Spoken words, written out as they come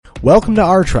Welcome to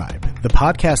OurTribe, the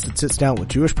podcast that sits down with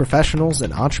Jewish professionals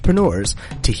and entrepreneurs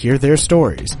to hear their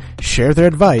stories, share their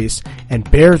advice, and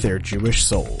bare their Jewish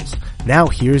souls. Now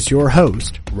here's your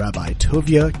host, Rabbi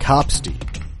Tuvia Kopstein.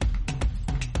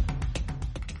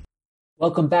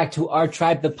 Welcome back to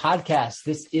OurTribe, the podcast.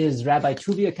 This is Rabbi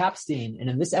Tuvia Kopstein,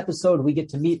 and in this episode, we get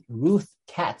to meet Ruth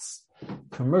Katz,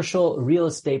 commercial real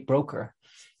estate broker.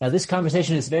 Now, this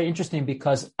conversation is very interesting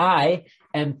because I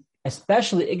am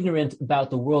especially ignorant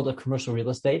about the world of commercial real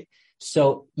estate.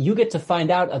 So you get to find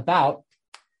out about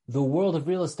the world of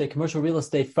real estate, commercial real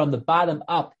estate, from the bottom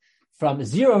up, from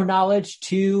zero knowledge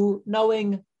to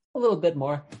knowing a little bit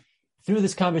more through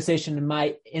this conversation and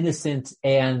my innocent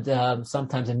and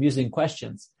sometimes amusing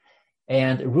questions.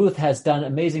 And Ruth has done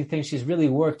amazing things. She's really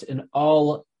worked in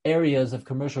all areas of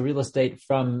commercial real estate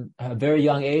from a very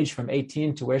young age, from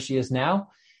 18 to where she is now.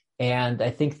 And I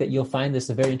think that you'll find this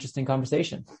a very interesting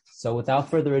conversation. So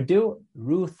without further ado,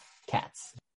 Ruth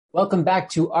Katz. Welcome back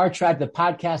to OurTribe, the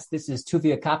podcast. This is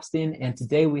Tuvia Kopstein, and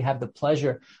today we have the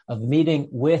pleasure of meeting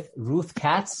with Ruth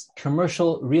Katz,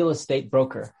 commercial real estate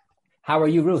broker. How are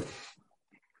you, Ruth?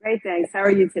 Great, thanks. How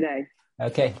are you today?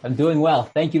 Okay, I'm doing well.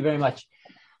 Thank you very much.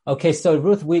 Okay, so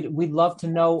Ruth, we'd love to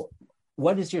know,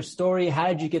 what is your story? How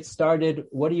did you get started?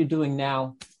 What are you doing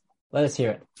now? Let us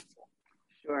hear it.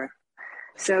 Sure.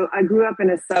 So I grew up in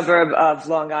a suburb of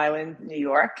Long Island, New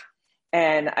York,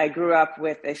 and I grew up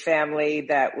with a family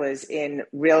that was in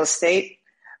real estate,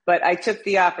 but I took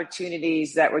the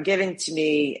opportunities that were given to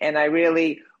me, and I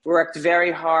really worked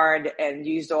very hard and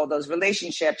used all those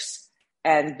relationships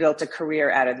and built a career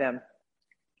out of them.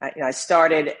 I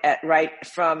started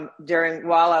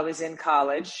while I was in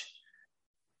college,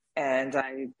 and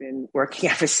I've been working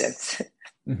ever since.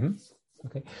 Mm-hmm.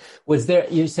 Okay. Was there,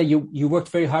 you say you worked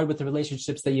very hard with the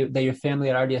relationships that your family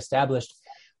had already established.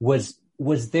 Was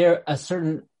there a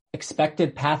certain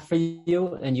expected path for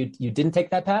you and you didn't take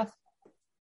that path?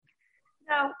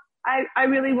 No, I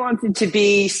really wanted to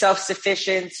be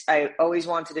self-sufficient. I always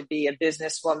wanted to be a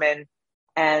businesswoman.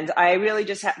 And I really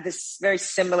just have this very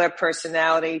similar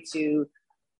personality to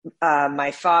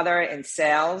my father in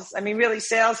sales. I mean, really,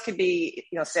 sales could be,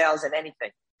 sales in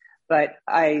anything. But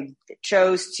I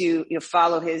chose to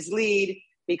follow his lead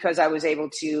because I was able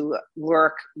to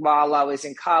work while I was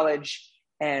in college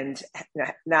and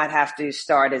not have to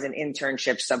start as an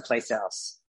internship someplace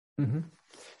else. Mm-hmm.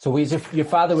 So your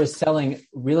father was selling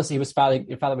real estate.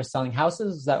 Your father was selling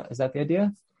houses. Is that the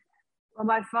idea? Well,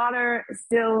 my father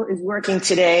still is working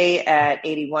today at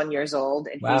 81 years old,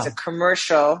 and He's a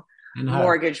commercial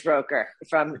mortgage broker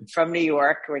from New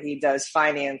York, where he does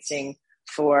financing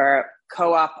for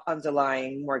co-op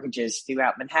underlying mortgages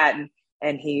throughout Manhattan.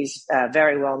 And he's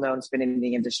very well known. He's been in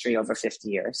the industry over 50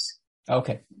 years.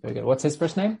 Okay, very good. What's his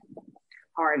first name?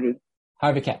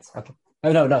 Harvey Katz. Okay.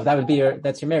 Oh, no, that would be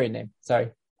that's your married name.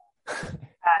 Sorry.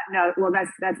 No, well,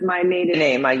 that's my maiden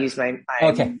name. I use I'm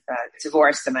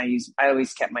divorced, and I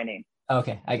always kept my name.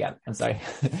 Okay, I got it. I'm sorry.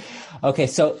 Okay,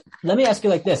 so let me ask you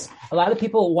like this. A lot of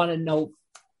people want to know,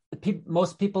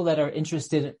 most people that are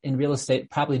interested in real estate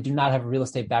probably do not have a real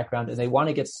estate background, and they want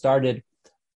to get started,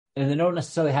 and they don't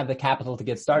necessarily have the capital to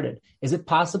get started. Is it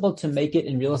possible to make it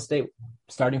in real estate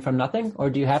starting from nothing, or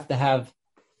do you have to have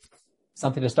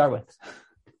something to start with?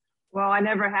 Well, I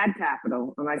never had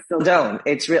capital, and I still don't.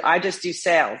 It's real. I just do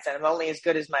sales, and I'm only as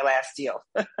good as my last deal.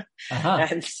 Uh-huh.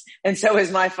 And so is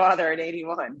my father at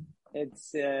 81.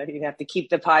 It's you have to keep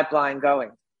the pipeline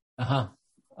going. Uh-huh.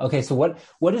 Okay, so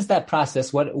what is that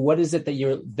process? What is it that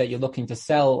you're looking to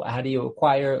sell? How do you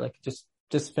acquire? Like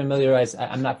just familiarize.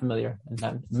 I'm not familiar,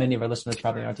 and many of our listeners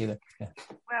probably aren't either. Yeah.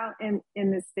 Well,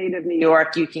 in the state of New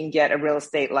York, you can get a real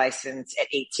estate license at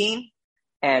 18,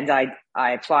 and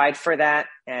I applied for that.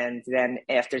 And then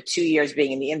after 2 years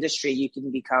being in the industry, you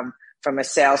can become, from a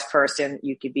salesperson,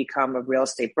 you could become a real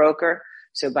estate broker.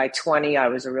 So by 20, I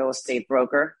was a real estate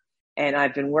broker. And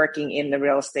I've been working in the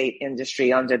real estate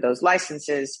industry under those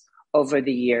licenses over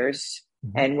the years.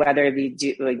 Mm-hmm. And whether it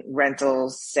be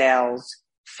rentals, sales,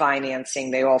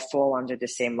 financing, they all fall under the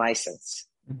same license.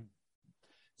 Mm-hmm.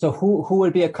 So who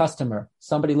would be a customer?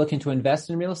 Somebody looking to invest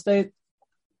in real estate?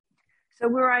 So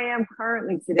where I am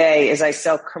currently today is I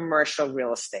sell commercial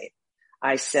real estate.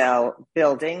 I sell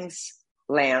buildings,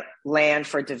 land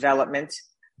for development.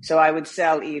 So I would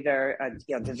sell either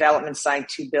a development site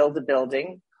to build a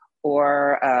building,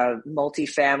 or a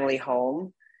multifamily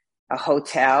home, a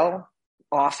hotel,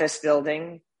 office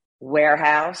building,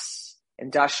 warehouse,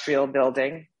 industrial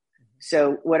building.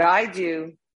 So what I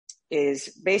do is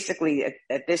basically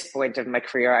at this point of my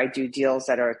career, I do deals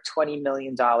that are $20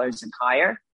 million and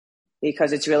higher,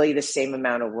 because it's really the same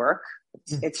amount of work.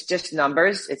 It's just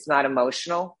numbers. It's not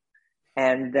emotional.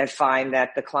 and that find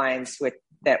that the clients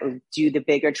that do the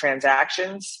bigger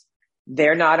transactions,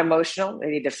 they're not emotional.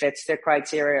 It either fits their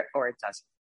criteria or it doesn't.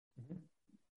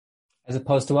 As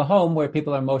opposed to a home where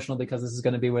people are emotional because this is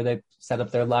going to be where they set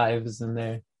up their lives and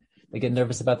they get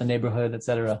nervous about the neighborhood,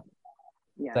 etc.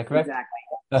 Yes, is that correct? Exactly.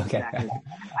 Okay. Exactly.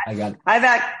 I got it.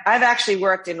 I've actually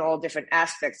worked in all different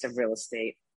aspects of real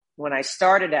estate. When I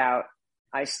started out,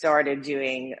 I started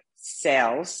doing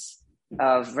sales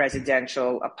of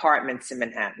residential apartments in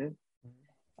Manhattan.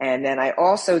 And then I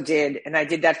also did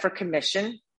that for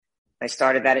commission. I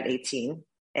started that at 18,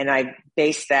 and I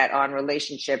based that on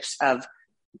relationships of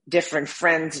different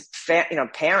friends,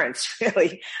 parents,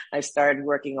 really. I started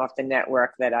working off the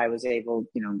network that I was able,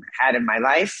 had in my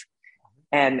life.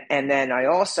 And then I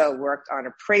also worked on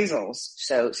appraisals.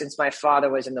 So since my father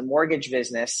was in the mortgage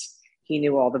business, he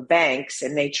knew all the banks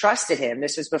and they trusted him.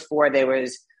 This was before there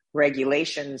was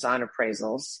regulations on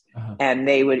appraisals, and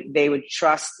they would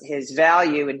trust his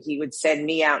value, and he would send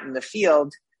me out in the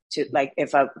field to, like,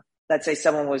 let's say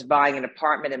someone was buying an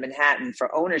apartment in Manhattan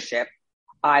for ownership,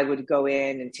 I would go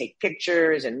in and take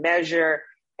pictures and measure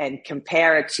and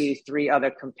compare it to 3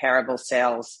 other comparable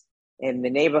sales in the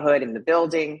neighborhood, in the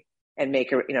building, and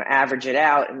average it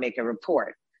out and make a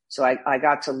report. So I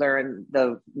got to learn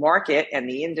the market and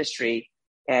the industry,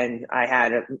 and I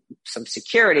had some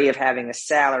security of having a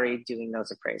salary doing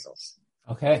those appraisals.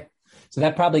 Okay. So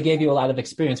that probably gave you a lot of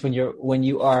experience when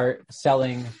you are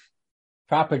selling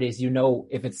properties,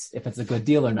 if it's a good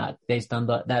deal or not based on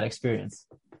that experience.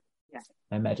 Yeah.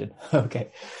 I imagine.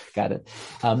 Okay. Got it.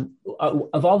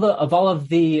 Of all of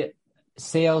the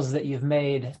sales that you've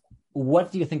made,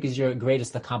 what do you think is your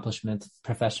greatest accomplishment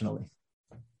professionally?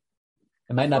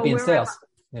 It might not be in sales.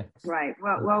 Yeah. Right.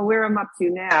 Well, where I'm up to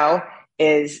now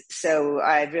is, so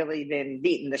I've really been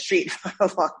beating the street for a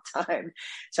long time.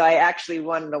 So I actually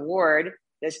won an award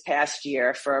this past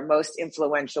year for most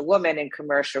influential woman in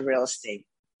commercial real estate,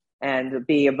 and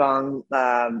be among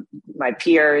my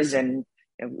peers and,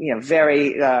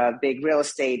 very big real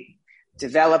estate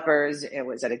developers. It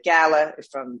was at a gala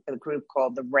from a group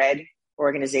called the RED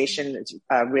organization. It's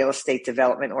a real estate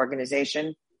development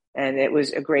organization. And it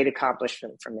was a great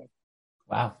accomplishment for me.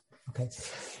 Wow. Okay.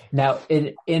 Now,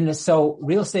 so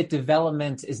real estate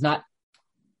development is not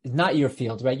your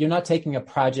field, right? You're not taking a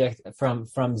project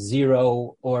from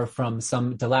zero or from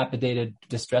some dilapidated,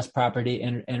 distressed property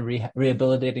and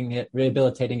rehabilitating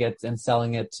it and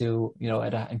selling it to,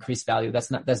 at an increased value.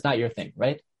 That's not your thing,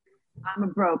 right? I'm a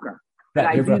broker, but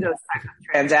I do those types of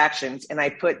transactions, and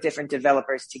I put different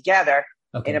developers together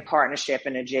in a partnership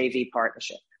and a JV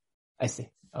partnership. I see.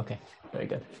 Okay. Very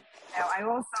good. Now, I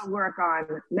also work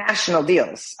on national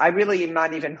deals. I really am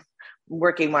not even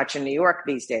working much in New York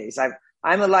these days.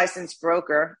 I'm a licensed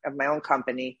broker of my own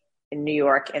company in New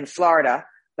York and Florida,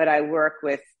 but I work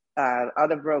with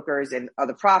other brokers and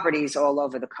other properties all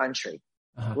over the country.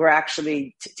 We're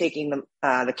actually taking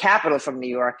the capital from New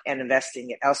York and investing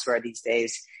it elsewhere these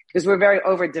days because we're very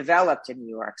overdeveloped in New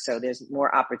York. So there's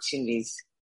more opportunities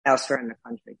elsewhere in the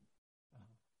country.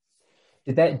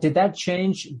 Did that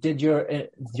change? Did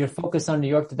your focus on New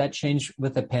York, did that change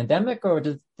with the pandemic, or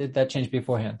did that change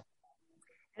beforehand?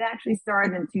 It actually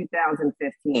started in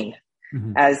 2015.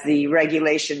 As the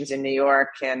regulations in New York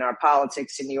and our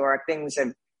politics in New York, things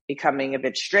are becoming a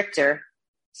bit stricter.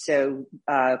 So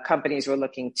companies were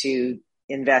looking to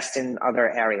invest in other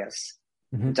areas,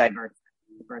 diversify.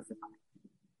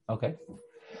 Okay.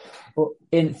 Well,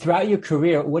 throughout your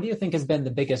career, what do you think has been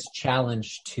the biggest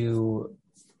challenge to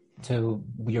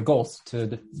your goals,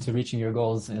 to reaching your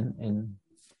goals in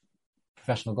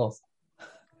professional goals?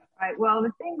 Right. Well,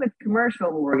 the thing with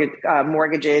commercial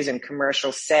mortgages and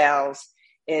commercial sales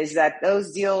is that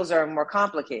those deals are more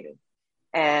complicated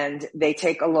and they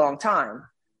take a long time.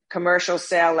 Commercial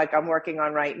sale, like I'm working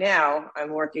on right now, I'm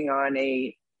working on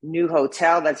a new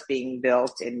hotel that's being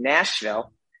built in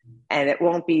Nashville, and it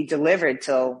won't be delivered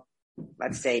till,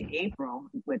 let's say, April,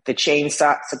 with the chain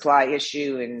supply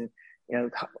issue and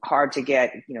hard to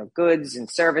get, goods and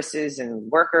services and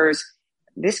workers.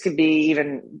 This could be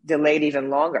even delayed even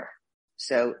longer.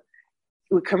 So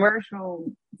with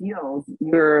commercial deals,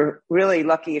 you're really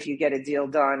lucky if you get a deal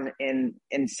done in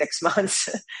 6 months.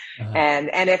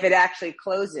 And if it actually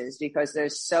closes, because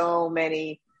there's so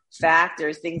many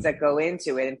factors, things that go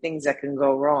into it and things that can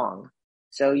go wrong.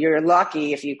 So you're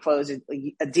lucky if you close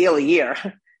a deal a year.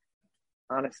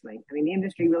 Honestly, I mean, the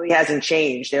industry really hasn't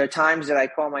changed. There are times that I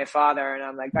call my father and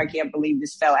I'm like, I can't believe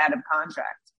this fell out of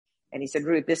contract. And he said,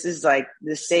 Ruth, this is like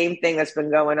the same thing that's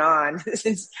been going on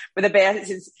since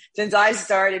I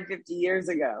started 50 years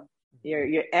ago.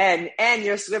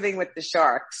 You're swimming with the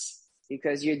sharks.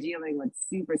 because you're dealing with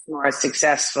super smart,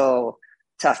 successful,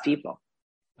 tough people.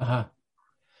 Uh-huh.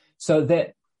 So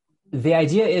the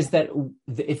idea is that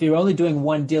if you're only doing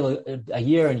one deal a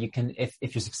year, and you can, if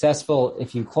you're successful,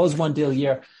 if you close one deal a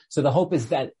year, so the hope is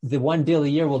that the one deal a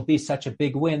year will be such a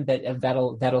big win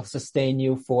that'll sustain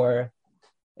you for,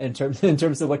 in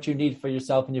terms of what you need for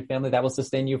yourself and your family, that will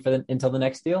sustain you until the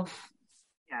next deal.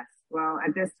 Yes. Well,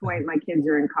 at this point, my kids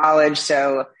are in college,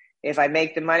 so if I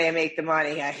make the money, I make the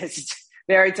money. It's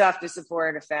very tough to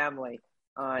support a family,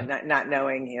 not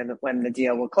knowing when the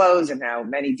deal will close and how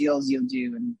many deals you'll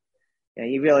do, and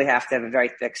you really have to have a very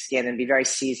thick skin and be very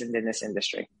seasoned in this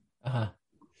industry. Uh-huh.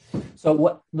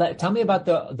 So tell me about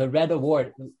the Red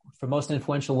Award for Most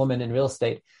Influential Woman in Real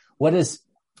Estate. What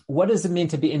does it mean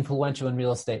to be influential in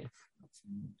real estate?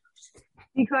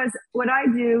 Because what I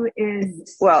do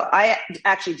is, well, I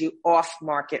actually do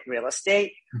off-market real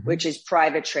estate, which is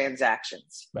private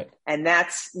transactions. Right. And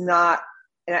that's not,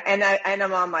 and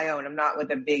I'm on my own. I'm not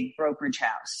with a big brokerage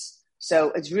house.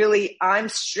 So it's really, I'm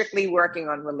strictly working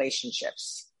on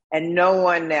relationships, and no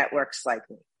one networks like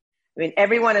me. I mean,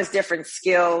 everyone has different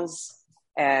skills,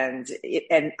 and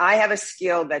I have a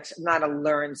skill that's not a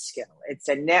learned skill. It's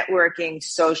a networking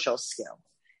social skill.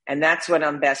 And that's what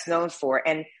I'm best known for.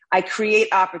 And I create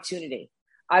opportunity.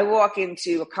 I walk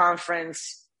into a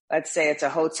conference, let's say it's a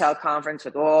hotel conference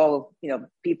with all,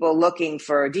 people looking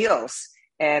for deals.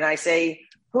 And I say,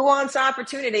 who wants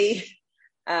opportunity?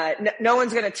 No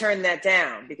one's going to turn that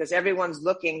down, because everyone's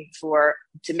looking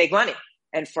to make money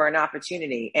and for an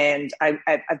opportunity. And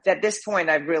at this point,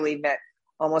 I've really met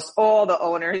almost all the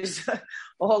owners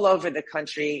all over the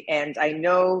country, and I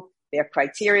know their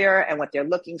criteria and what they're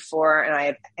looking for, and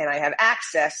I have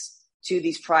access to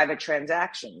these private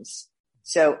transactions.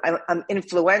 So I'm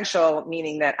influential,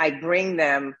 meaning that I bring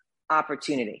them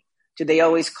opportunity. Do they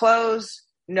always close?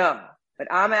 No, but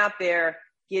I'm out there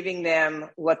giving them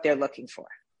what they're looking for,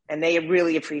 and they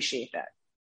really appreciate that.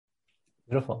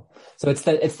 Beautiful. So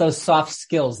it's those soft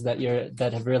skills that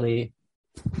have really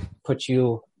put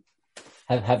you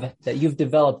that you've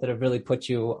developed that have really put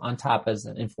you on top as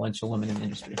an influential woman in the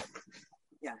industry.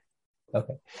 Yeah.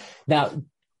 Okay. Now,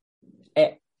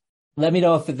 let me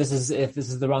know if this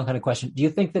is the wrong kind of question. Do you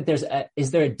think that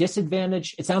is there a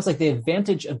disadvantage? It sounds like the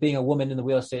advantage of being a woman in the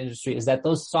real estate industry is that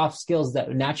those soft skills that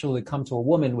naturally come to a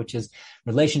woman, which is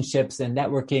relationships and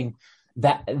networking,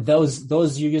 that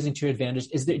those you're using to your advantage.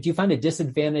 Do you find a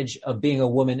disadvantage of being a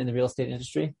woman in the real estate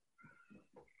industry?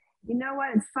 You know what?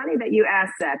 It's funny that you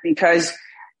asked that, because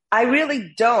I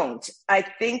really don't. I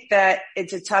think that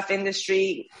it's a tough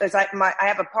industry, because I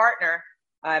have a partner.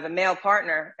 I have a male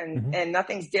partner, and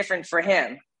nothing's different for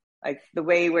him. Like the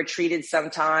way we're treated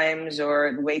sometimes,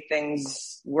 or the way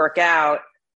things work out,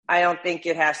 I don't think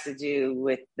it has to do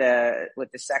with the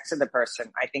sex of the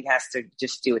person. I think it has to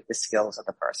just do with the skills of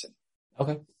the person.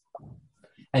 Okay.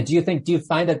 And do you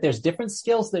find that there's different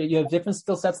skills, that you have different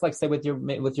skill sets, like say with your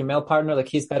male partner, like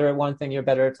he's better at one thing, you're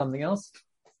better at something else?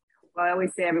 Well, I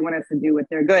always say everyone has to do what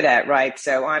they're good at, right?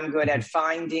 So I'm good at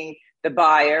finding the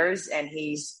buyers, and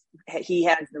he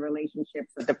has the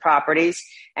relationships with the properties,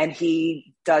 and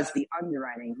he does the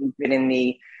underwriting. He's been in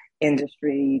the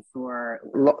industry for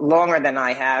longer than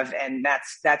I have, and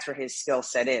that's where his skill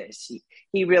set is.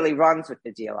 He really runs with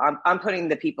the deal. I'm putting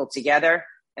the people together,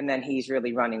 and then he's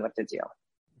really running with the deal.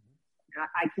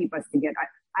 I keep us together.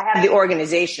 I have the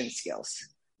organization skills,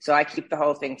 so I keep the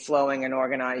whole thing flowing and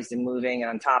organized and moving and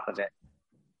on top of it.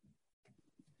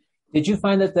 Did you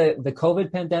find that the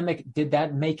COVID pandemic, did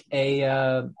that make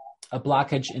a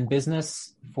blockage in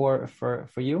business for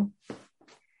you?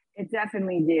 It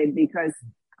definitely did, because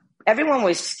everyone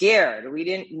was scared. We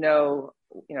didn't know,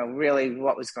 really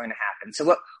what was going to happen.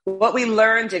 So what we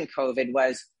learned in COVID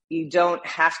was you don't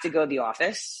have to go to the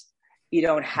office. You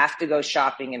don't have to go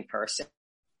shopping in person,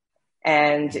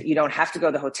 and you don't have to go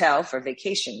to the hotel for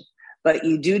vacation, but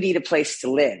you do need a place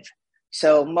to live.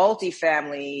 So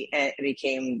multifamily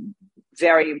became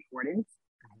very important.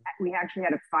 We actually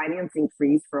had a financing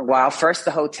freeze for a while. First,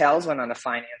 the hotels went on a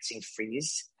financing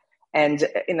freeze, and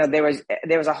there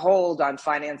was a hold on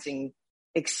financing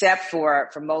except for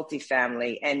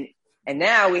multifamily, and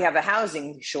now we have a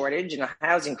housing shortage and a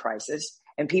housing crisis,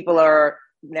 and people are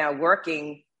now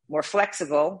working more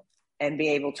flexible and be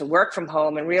able to work from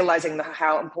home, and realizing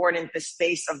how important the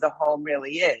space of the home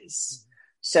really is.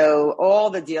 So all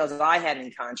the deals that I had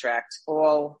in contract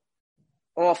all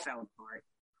fell apart.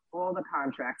 All the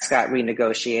contracts got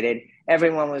renegotiated.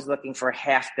 Everyone was looking for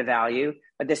half the value,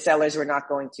 but the sellers were not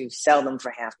going to sell them for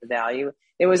half the value.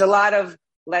 There was a lot of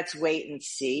let's wait and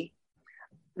see.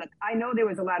 look, I know there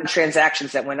was a lot of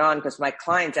transactions that went on because my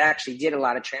clients actually did a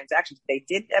lot of transactions. They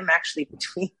did them actually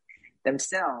between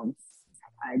themselves.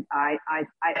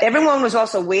 Everyone was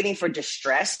also waiting for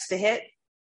distress to hit,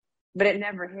 but it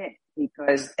never hit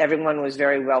because everyone was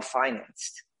very well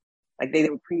financed. Like they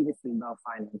were previously well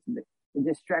financed. The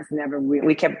distress never really,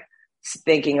 we kept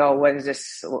thinking, oh, when is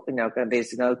this, going to be,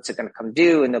 these notes are going to come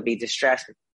due and there'll be distress.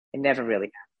 It never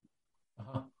really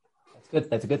happened. Uh-huh. That's good.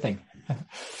 That's a good thing.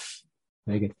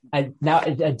 Very good. Now,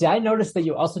 did I notice that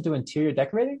you also do interior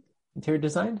decorating, interior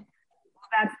design?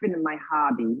 That's been my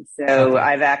hobby. So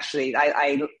I've actually,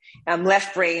 I'm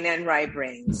left brain and right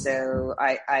brain. So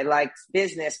I like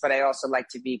business, but I also like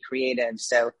to be creative.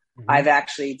 So I've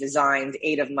actually designed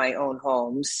 8 of my own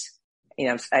homes.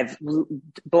 I've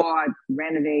bought,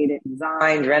 renovated,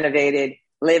 designed, renovated,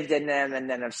 lived in them, and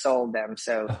then I've sold them.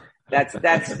 So that's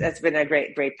been a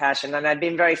great passion. And I've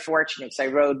been very fortunate because I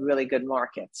rode really good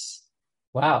markets.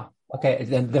 Wow. Okay.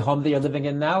 Then the home that you're living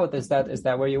in now, is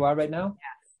that where you are right now?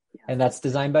 Yes. And that's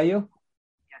designed by you?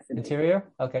 Yes. Interior?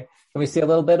 Is. Okay. Can we see a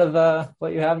little bit of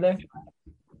what you have there?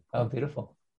 Oh,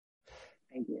 beautiful.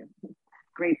 Thank you.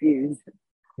 Great views.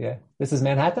 Yeah. This is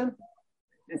Manhattan?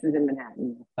 This is in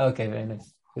Manhattan. Okay. Very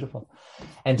nice. Beautiful.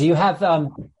 And do you have,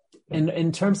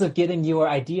 in terms of getting your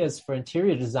ideas for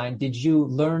interior design, did you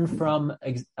learn from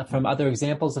other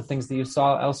examples of things that you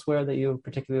saw elsewhere that you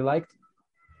particularly liked?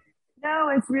 No,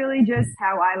 it's really just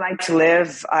how I like to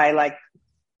live. I like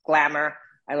glamour.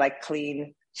 I like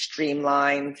clean,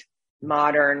 streamlined,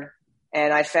 modern.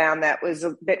 And I found that was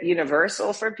a bit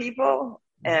universal for people.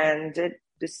 And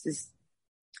this is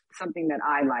something that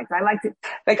I like. I like to,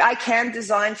 I can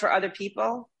design for other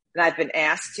people, and I've been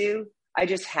asked to. I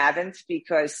just haven't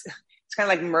because it's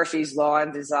kind of like Murphy's Law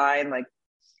in design. Like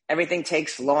everything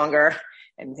takes longer.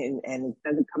 And it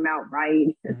doesn't come out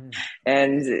right. Mm-hmm.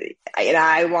 And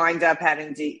I wind up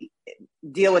having to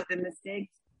deal with the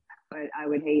mistakes, but I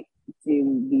would hate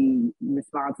to be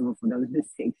responsible for those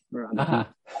mistakes for other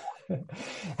people.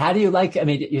 How do you like,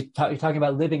 you're talking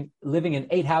about living in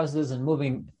 8 houses and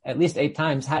moving at least 8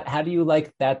 times. How do you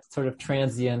like that sort of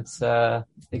transient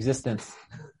existence?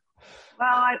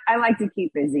 Well, I like to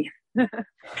keep busy.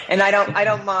 And I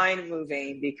don't mind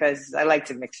moving because I like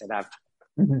to mix it up.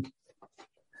 Mm-hmm.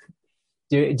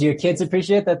 Do your kids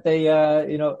appreciate that they,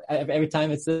 every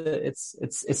time it's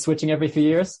switching every few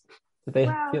years?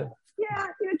 Yeah,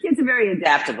 kids are very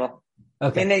adaptable.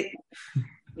 Okay. And they,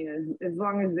 as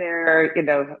long as they're,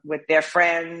 with their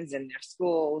friends and their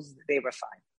schools, they were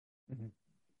fine. Mm-hmm.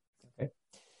 Okay.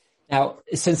 Now,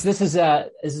 since this is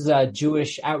a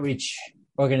Jewish outreach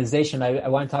organization, I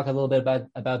want to talk a little bit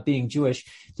about being Jewish.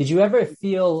 Did you ever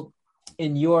feel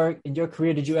in your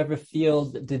career,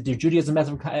 did Judaism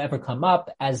ever come up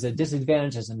as a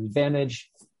disadvantage, as an advantage?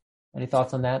 Any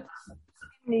thoughts on that?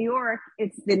 In New York,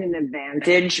 it's been an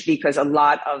advantage because a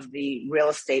lot of the real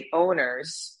estate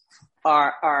owners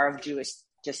are of Jewish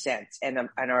descent and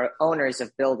are owners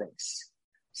of buildings.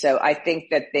 So I think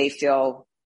that they feel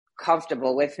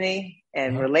comfortable with me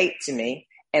and relate to me,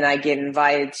 and I get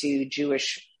invited to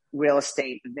Jewish real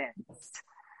estate events.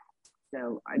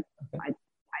 So I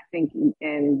think,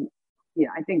 and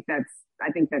I think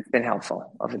that's been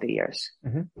helpful over the years.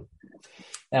 Mm-hmm.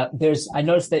 I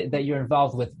noticed that you're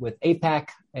involved with AIPAC,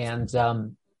 and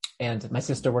my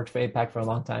sister worked for AIPAC for a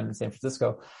long time in San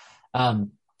Francisco.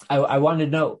 I wanted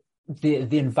to know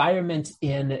the environment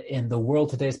in the world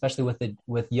today, especially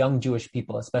with young Jewish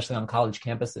people, especially on college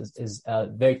campuses, is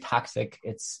very toxic.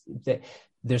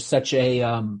 There's such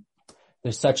an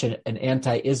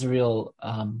anti-Israel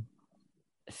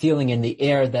feeling in the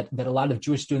air that a lot of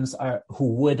Jewish students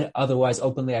who would otherwise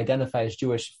openly identify as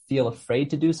Jewish feel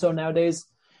afraid to do so nowadays.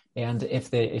 And if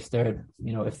they're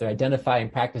identifying,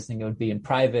 practicing, it would be in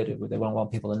private. They won't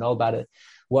want people to know about it.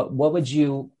 What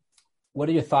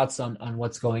are your thoughts on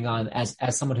what's going on as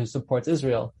someone who supports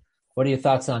Israel? What are your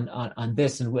thoughts on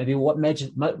this? And maybe what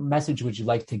message would you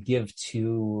like to give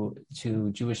to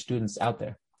Jewish students out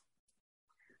there?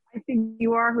 I think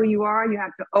you are who you are. You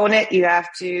have to own it. You have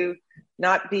to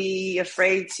not be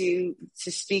afraid to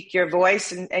speak your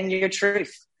voice and your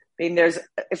truth. I mean,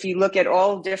 if you look at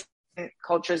all different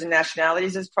cultures and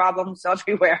nationalities, there's problems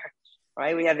everywhere,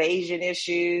 right? We have Asian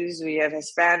issues, we have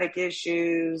Hispanic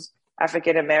issues,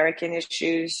 African American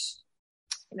issues.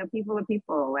 People are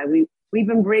people. We've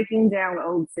been breaking down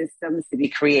old systems to be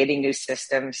creating new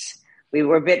systems.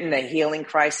 We're a bit in a healing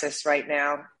crisis right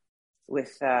now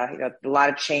with a lot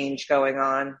of change going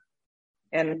on,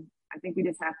 and I think we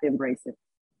just have to embrace it.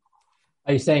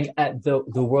 Are you saying at the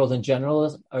world in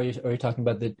general, or are you talking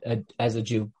about as a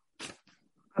Jew?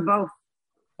 Both.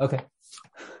 Okay.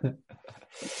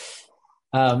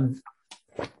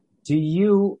 Do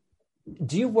you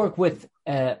work with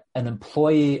an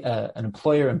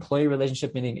employer-employee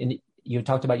relationship? Meaning, you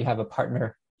talked about you have a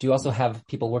partner. Do you also have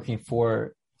people working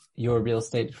for your real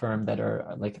estate firm that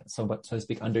are like somewhat, so to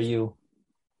speak, under you?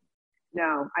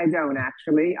 No, I don't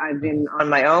actually. I've been on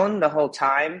my own the whole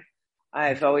time.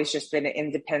 I've always just been an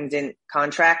independent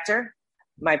contractor.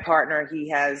 My partner, he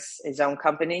has his own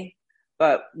company,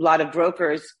 but a lot of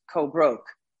brokers co-broke.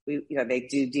 They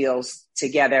do deals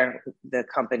together. The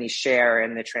companies share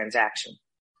in the transaction.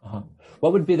 Uh-huh.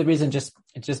 What would be the reason? Just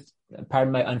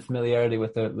pardon my unfamiliarity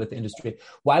with the industry.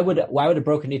 Why would a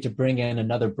broker need to bring in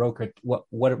another broker? What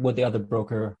would the other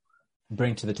broker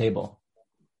bring to the table?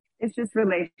 It's just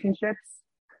relationships.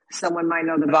 Someone might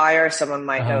know the buyer. Someone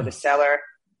might know the seller.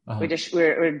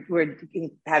 We're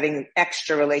having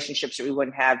extra relationships that we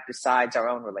wouldn't have besides our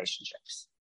own relationships.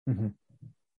 Mm-hmm.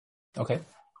 Okay.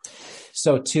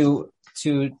 So to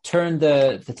turn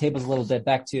the tables a little bit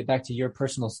back to your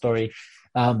personal story,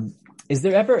 is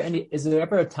there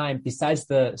ever a time besides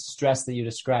the stress that you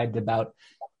described about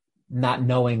not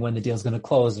knowing when the deal is going to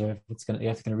close or if you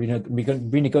have to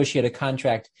renegotiate a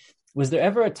contract? Was there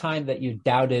ever a time that you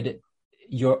doubted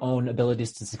your own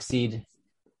abilities to succeed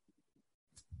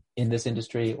in this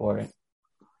industry? Or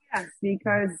yes,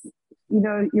 because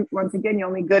once again, you're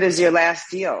only good as your last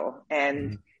deal,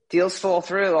 and deals fall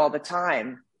through all the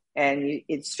time, and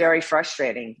it's very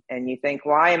frustrating. And you think,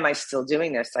 why am I still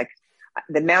doing this? Like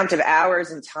the amount of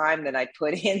hours and time that I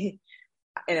put in,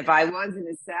 and if I was in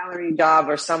a salary job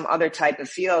or some other type of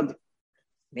field,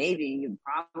 maybe you'd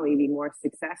probably be more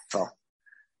successful.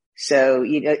 So,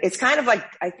 it's kind of like,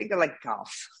 I think of like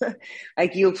golf.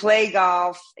 Like you play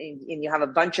golf and you have a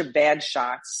bunch of bad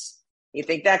shots. You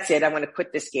think, that's it, I'm going to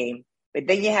quit this game. But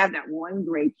then you have that one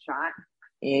great shot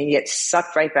and you get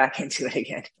sucked right back into it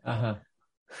again. Uh-huh.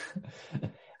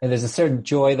 And there's a certain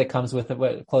joy that comes with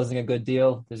it, closing a good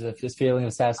deal. There's this feeling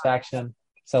of satisfaction,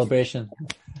 celebration.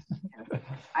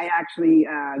 I actually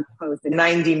closed a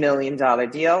 $90 million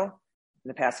deal in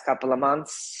the past couple of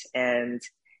months. And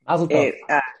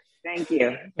thank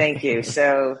you.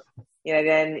 So,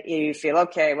 then you feel,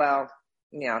 okay, well,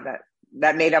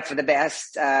 that made up for the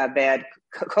bad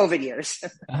COVID years.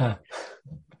 Uh-huh.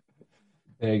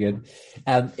 Very good.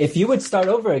 If you would start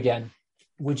over again,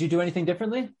 would you do anything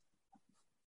differently?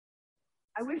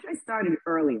 I wish I started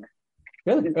earlier.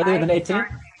 Really? Earlier than 18?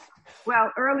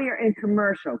 Earlier in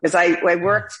commercial. Because I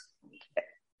worked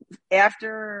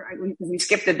after, we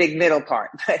skipped the big middle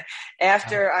part, but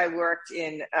after I worked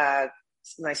in,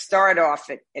 when I started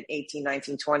off at 18,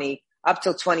 19, 20, up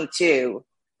till 22,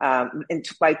 when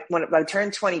I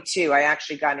turned 22, I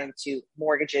actually got into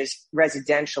mortgages,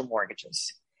 residential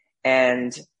mortgages.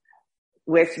 And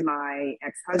with my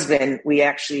ex-husband, we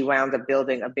actually wound up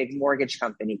building a big mortgage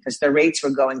company because the rates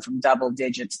were going from double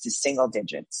digits to single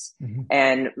digits. Mm-hmm.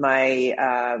 And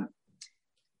my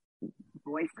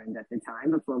boyfriend at the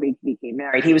time, before we became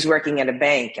married, he was working at a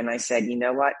bank. And I said, you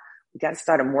know what? We got to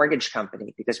start a mortgage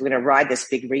company because we're going to ride this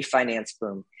big refinance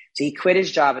boom. So he quit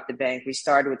his job at the bank. We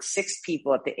started with 6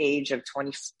 people at the age of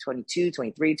 20, 22,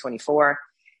 23, 24.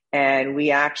 And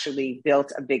we actually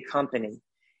built a big company.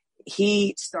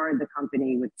 He started the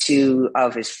company with 2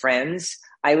 of his friends.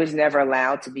 I was never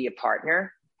allowed to be a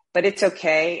partner, but it's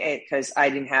okay because I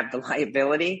didn't have the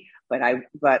liability, but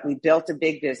we built a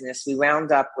big business. We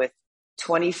wound up with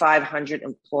 2,500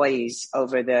 employees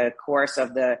over the course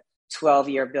of the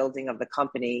 12-year building of the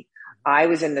company. I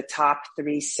was in the top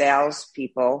 3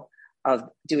 salespeople of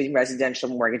doing residential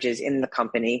mortgages in the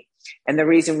company. And the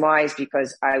reason why is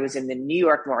because I was in the New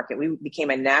York market. We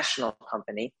became a national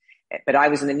company, but I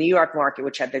was in the New York market,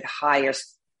 which had the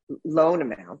highest loan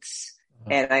amounts.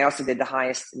 And I also did the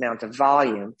highest amount of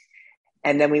volume.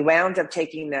 And then we wound up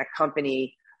taking that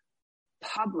company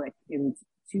public in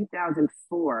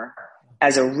 2004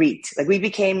 as a REIT. Like we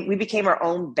became our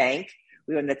own bank.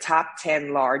 We were in the top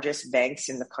 10 largest banks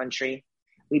in the country.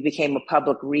 We became a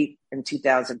public REIT in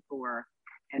 2004.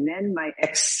 And then my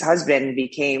ex-husband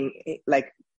became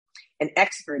like an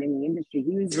expert in the industry.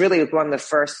 He was really one of the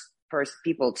first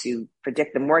people to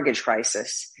predict the mortgage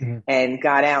crisis, mm-hmm. and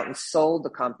got out and sold the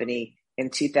company in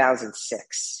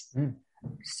 2006. Mm.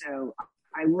 So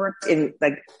I worked if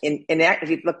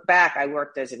you look back, I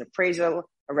worked as an appraisal,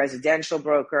 a residential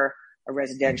broker, a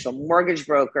residential mortgage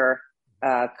broker,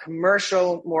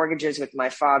 commercial mortgages with my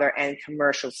father, and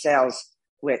commercial sales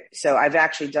so I've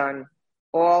actually done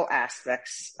all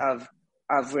aspects of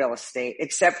real estate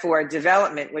except for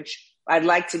development, which I'd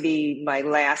like to be my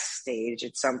last stage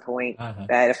at some point.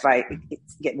 That if I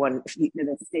get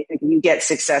if you get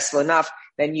successful enough,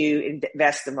 then you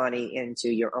invest the money into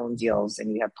your own deals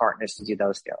and you have partners to do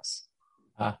those deals.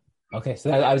 Okay. So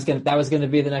that was going to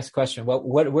be the next question.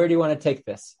 Where do you want to take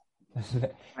this?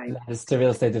 Right. That is to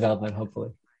real estate development,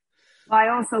 hopefully. Well, I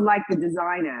also like the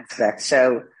design aspect.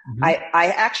 So I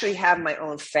actually have my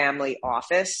own family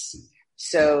office.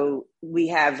 So we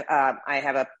have, I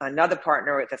have another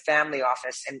partner with a family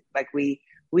office, and like we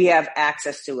have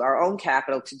access to our own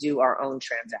capital to do our own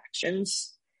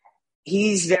transactions.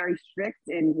 He's very strict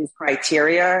in his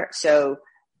criteria. So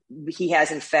he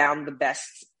hasn't found the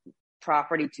best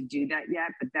property to do that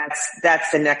yet, but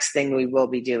that's the next thing we will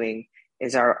be doing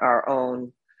is our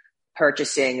own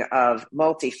purchasing of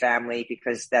multifamily,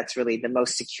 because that's really the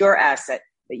most secure asset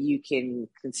that you can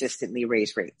consistently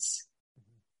raise rates.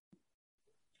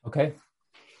 Okay.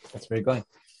 That's where you're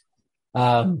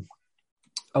going.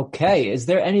 Okay. Is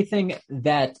there any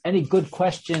good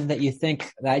question that you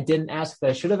think that I didn't ask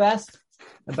that I should have asked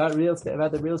about real estate,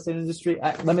 about the real estate industry?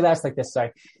 Let me ask like this.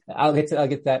 Sorry. I'll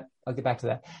get back to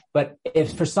that. But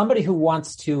if for somebody who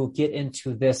wants to get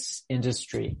into this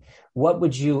industry, what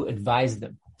would you advise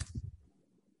them?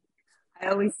 I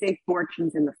always say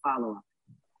fortunes in the follow-up.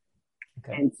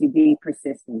 Okay. And to be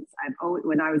persistent.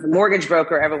 When I was a mortgage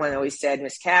broker, everyone always said,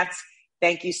 Ms. Katz,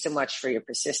 thank you so much for your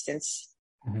persistence.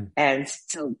 Mm-hmm. And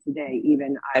till today,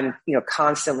 even I'm,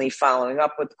 constantly following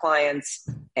up with clients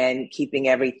and keeping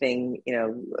everything,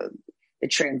 the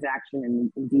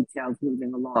transaction and details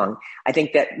moving along. I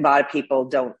think that a lot of people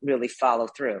don't really follow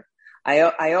through.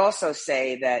 I also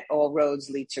say that all roads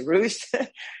lead to Ruth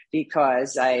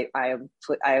because I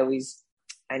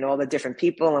know all the different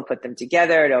people and put them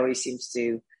together. It always seems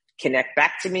to connect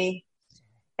back to me.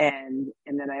 And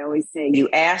then I always say, you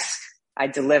ask, I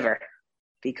deliver,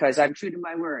 because I'm true to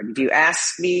my word. If you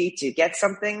ask me to get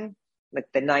something, like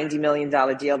the $90 million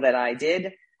deal that I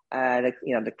did,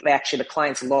 the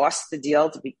clients lost the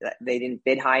deal. They didn't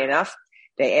bid high enough.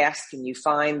 They asked, can you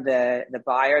find the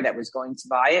buyer that was going to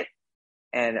buy it?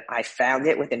 And I found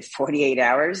it within 48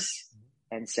 hours.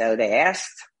 And so they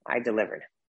asked, I delivered.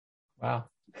 Wow.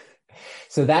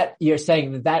 So that you're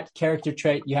saying that character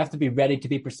trait, you have to be ready to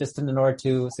be persistent in order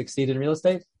to succeed in real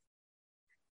estate?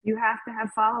 You have to have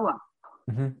follow-up.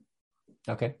 Mm-hmm.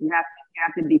 Okay. You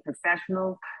have to be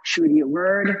professional, true to your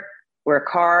word, work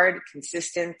hard,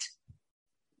 consistent.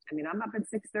 I mean, I'm up at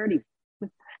 6:30.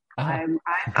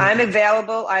 I'm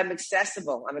available. I'm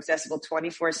accessible. I'm accessible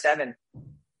 24/7.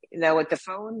 With the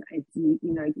phone, it's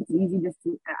easy just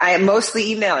to, I am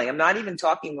mostly emailing. I'm not even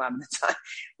talking a lot of the time.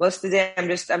 Most of the day, I'm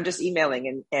just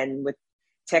emailing. And with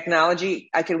technology,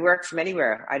 I can work from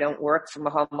anywhere. I don't work from a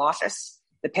home office.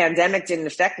 The pandemic didn't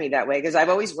affect me that way because I've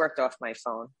always worked off my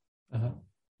phone. Uh-huh.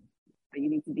 But you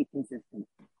need to be consistent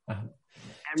and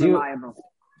reliable.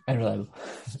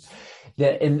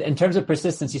 Yeah, in terms of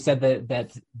persistence, you said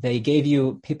that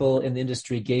people in the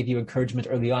industry gave you encouragement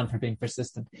early on for being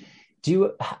persistent. Do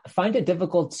you find it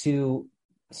difficult to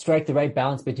strike the right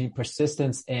balance between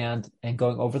persistence and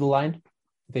going over the line,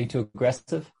 being too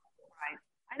aggressive? Right.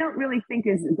 I don't really think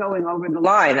it's going over the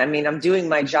line. I mean, I'm doing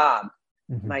my job.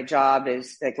 Mm-hmm. My job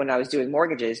is like when I was doing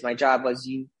mortgages, my job was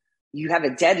you have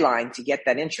a deadline to get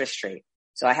that interest rate.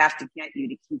 So I have to get you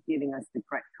to keep giving us the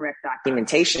correct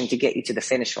documentation to get you to the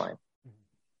finish line.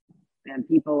 Mm-hmm. And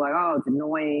people are like, oh, it's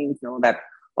annoying. So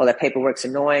all that paperwork's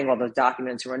annoying. All those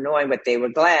documents are annoying, but they were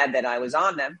glad that I was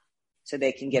on them so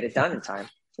they can get it done in time.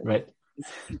 Right.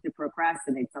 To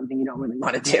procrastinate something you don't really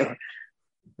want to do.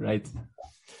 Right.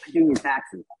 Doing your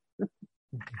taxes.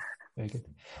 Very good.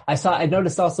 I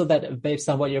noticed also that based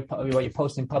on what you're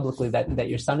posting publicly that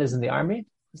your son is in the Army.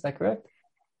 Is that correct?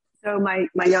 So my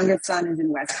youngest son is in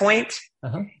West Point.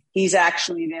 Uh-huh. He's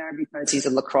actually there because he's a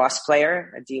lacrosse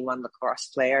player, a D1 lacrosse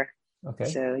player. Okay.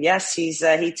 So yes, he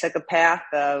took a path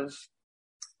of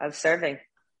serving.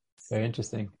 Very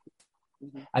interesting.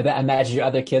 Mm-hmm. I imagine your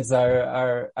other kids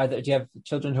are do you have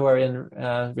children who are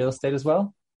in real estate as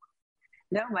well?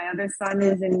 No, my other son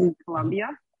is in Colombia.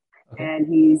 Okay. And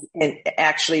he's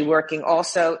actually working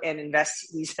also in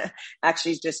he's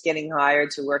actually just getting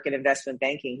hired to work in investment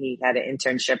banking. He had an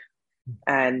internship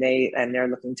and they're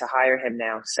looking to hire him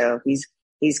now. So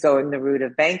he's going the route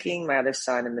of banking. My other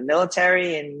son in the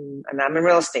military and I'm in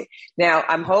real estate. Now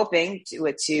I'm hoping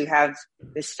to have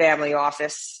this family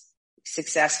office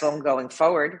successful and going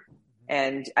forward.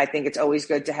 And I think it's always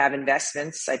good to have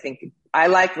investments. I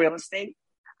like real estate.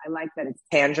 I like that it's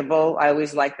tangible. I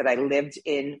always like that I lived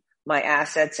in my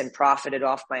assets and profited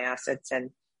off my assets. And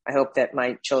I hope that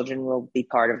my children will be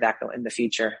part of that in the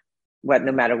future,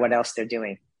 no matter what else they're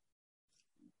doing.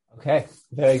 Okay,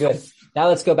 very good. Now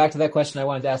let's go back to that question I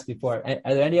wanted to ask before.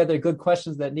 Are there any other good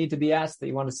questions that need to be asked that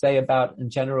you want to say about, in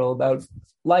general, about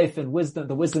life and wisdom,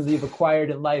 the wisdom that you've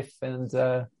acquired in life, and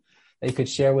that you could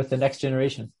share with the next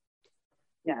generation?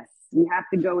 Yes, you have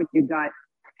to go with your gut.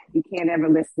 You can't ever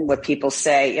listen to what people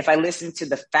say. If I listen to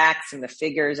the facts and the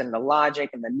figures and the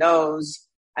logic and the no's,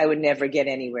 I would never get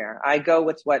anywhere. I go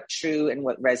with what's true and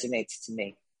what resonates to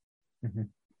me. Mm-hmm.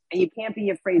 And you can't be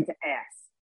afraid to ask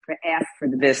for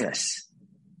the business.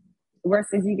 The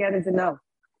worst thing you get is a no.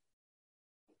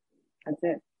 That's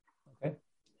it. Okay.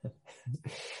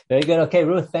 Very good. Okay,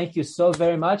 Ruth, thank you so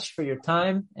very much for your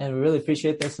time, and we really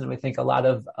appreciate this. And we think a lot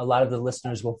of the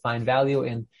listeners will find value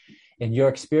in your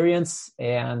experience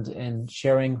and in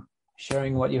sharing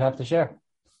what you have to share.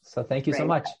 So thank you so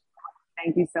much.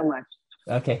 Thank you so much.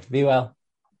 Okay, be well.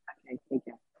 Okay, take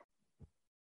care.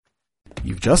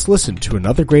 You've just listened to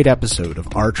another great episode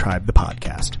of Our Tribe, the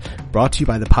podcast, brought to you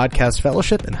by the Podcast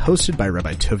Fellowship and hosted by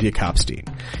Rabbi Tovia Kopstein.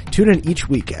 Tune in each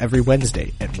week every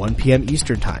Wednesday at 1 p.m.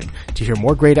 Eastern Time to hear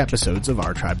more great episodes of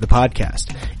Our Tribe, the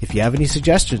podcast. If you have any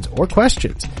suggestions or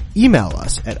questions, email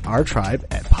us at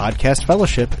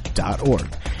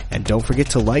ourtribe@podcastfellowship.org. And don't forget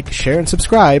to like, share, and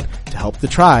subscribe to help the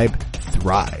tribe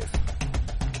thrive.